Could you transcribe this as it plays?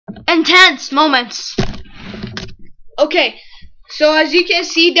intense moments. Okay, so as you can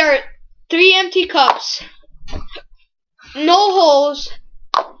see, there are 3 empty cups. No holes.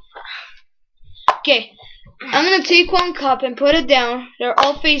 Okay, I'm gonna take 1 cup and put it down. They're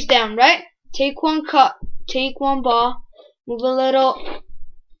all face down, right? Take 1 cup, take 1 ball, move a little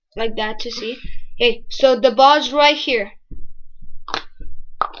like that to see. Okay, so the ball's right here.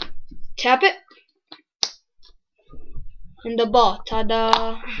 Tap it. And the ball.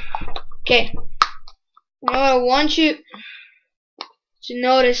 Ta-da. Okay. Now I want you to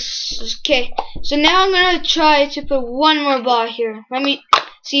notice. Okay, so now I'm gonna try to put 1 more ball here. Let me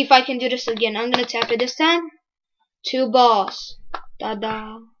see if I can do this again. I'm gonna tap it this time. 2 balls.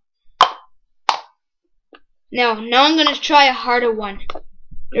 Ta-da. Now I'm gonna try a harder one.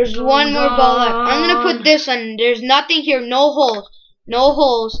 There's 1 more ball left. I'm gonna put this on. There's nothing here. No holes. No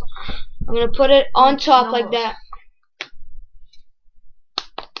holes. I'm gonna put it on top like that.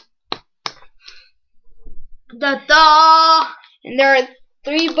 Da-da! And there are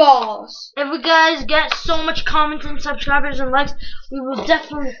 3 balls. If we guys get so much comments and subscribers and likes, we will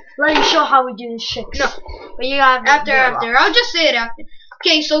definitely let you show how we do this shit. No, but you gotta after. I'll just say it after.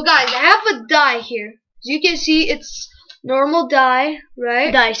 Okay, so guys, I have a die here. As you can see, it's normal die,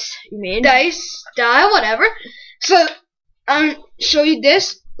 right? Dice, you mean? Dice, die, whatever. So, show you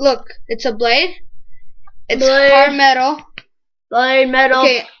this. Look, it's a blade. It's hard metal. Blade metal.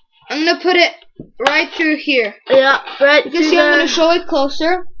 Okay, I'm gonna put it right through here. Yeah, right. You can see I'm gonna show it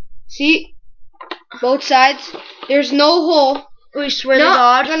closer. See? Both sides. There's no hole. We swear to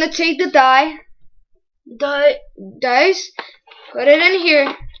God. I'm gonna take the dice, put it in here,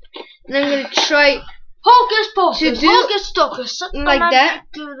 and I'm gonna try hocus pocus, to do hocus pocus, like that.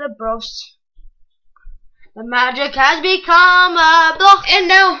 To the bros. The magic has become a block. And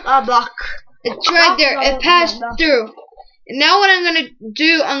now a block. it's right there. It passed through. And now what I'm gonna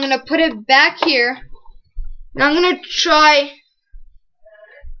do, I'm gonna put it back here. And I'm gonna try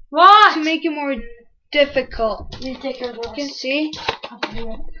to make it more difficult. You take your You can see.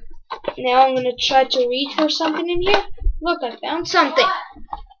 Now I'm gonna try to reach for something in here. Look, I found something.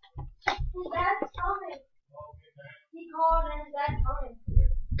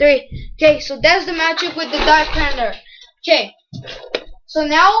 Three. Okay, so that's the magic with the die printer. Okay, so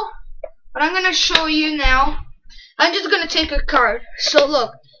now what I'm gonna show you now, I'm just gonna take a card. So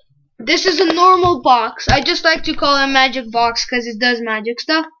look, this is a normal box. I just like to call it a magic box because it does magic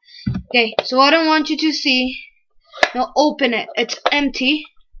stuff. Okay, so what I want you to see, now open it. It's empty.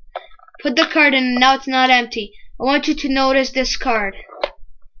 Put the card in, and now it's not empty. I want you to notice this card.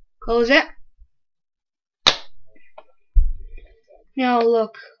 Close it. Now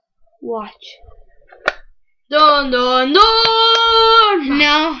look, watch. Dun dun dun!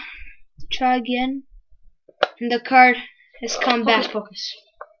 Now try again, and the card has come back. Focus.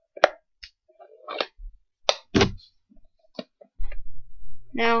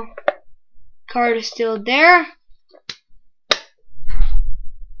 Now card is still there,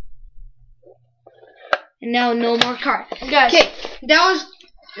 and now no more card. Guys, okay, that was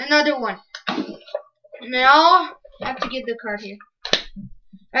another one. Now I have to get the card here.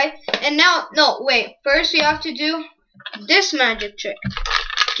 Right? And now, no, wait. First, we have to do this magic trick.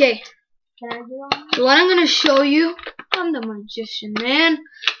 Okay. can I do that? So what I'm gonna show you, I'm the magician, man.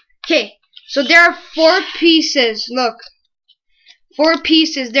 Okay. So there are 4 pieces. Look, 4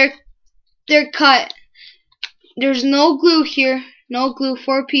 pieces. They're cut. There's no glue here. No glue.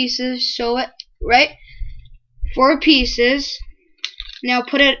 4 pieces. Show it. Right? 4 pieces. Now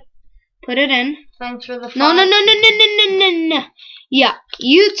put it in. Thanks for the 5. No. Yeah,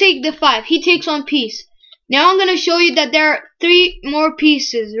 you take the 5. He takes 1 piece. Now I'm gonna show you that there are 3 more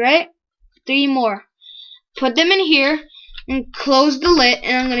pieces, right? 3 more. Put them in here and close the lid.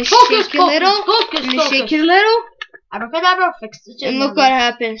 And I'm gonna shake it a little. I'm gonna shake it a little. Abracadabra, fix the And look what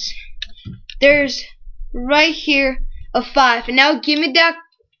happens. There's right here a 5. And now give me that.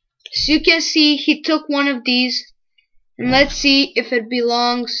 So you can see he took 1 of these. And let's see if it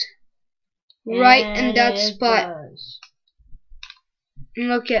belongs right in that spot. And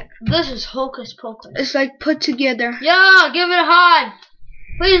look at this is hocus pocus. it's like put together. Yeah, give it a high.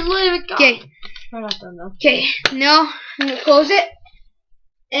 Please leave it. Okay. We're not done though. Okay. Now I'm gonna close it.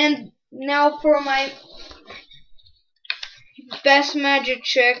 And now for my best magic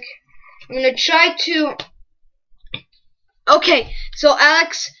trick, I'm gonna try to. Okay. So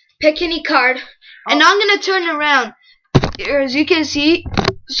Alex, pick any card, and I'm gonna turn around. Here, as you can see,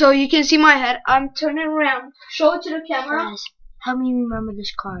 so you can see my head. I'm turning around. Show it to the camera. Guys, help me remember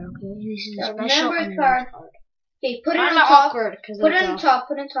this card, okay? This is a special remember card. Okay, put it on top. top. Put it on top.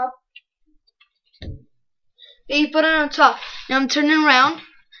 Put it on top. Okay, put it on top. Now I'm turning around.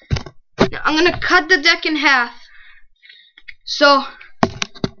 I'm gonna cut the deck in half. So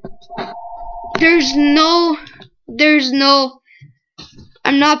there's no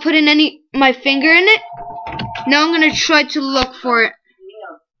I'm not putting my finger in it. Now I'm gonna try to look for it.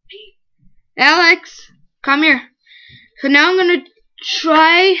 Alex, come here. So now I'm gonna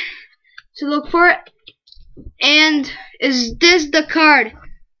try to look for it. And is this the card?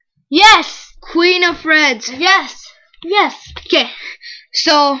 Yes. Queen of Reds. Yes. Yes. Okay.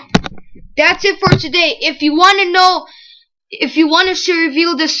 So that's it for today. If you want to know, if you want us to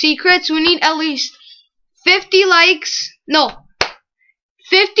reveal the secrets, we need at least 50 likes. No.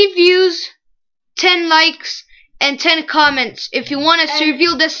 50 views, 10 likes, and 10 comments if you want us to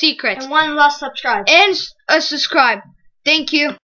reveal the secrets. And one last subscribe. And a subscribe. Thank you.